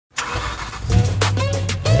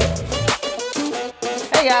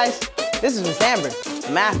Hey guys, this is Miss Amber,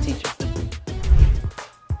 the math teacher.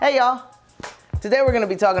 Hey y'all, today we're going to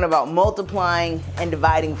be talking about multiplying and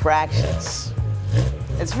dividing fractions.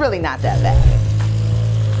 It's really not that bad.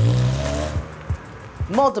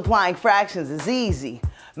 Multiplying fractions is easy.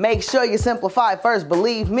 Make sure you simplify first,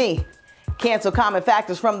 believe me. Cancel common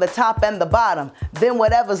factors from the top and the bottom. Then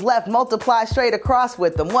whatever's left, multiply straight across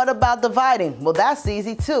with them. What about dividing? Well, that's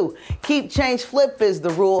easy too. Keep, change, flip is the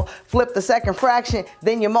rule. Flip the second fraction,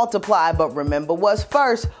 then you multiply. But remember what's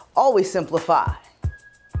first, always simplify.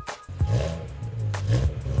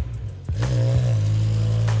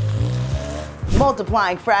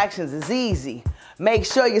 Multiplying fractions is easy. Make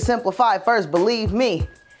sure you simplify first, believe me.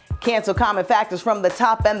 Cancel common factors from the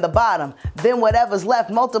top and the bottom. Then whatever's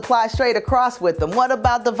left, multiply straight across with them. What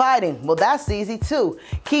about dividing? Well, that's easy too.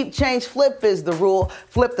 Keep, change, flip is the rule.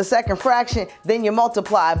 Flip the second fraction, then you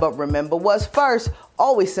multiply. But remember what's first,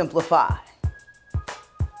 always simplify.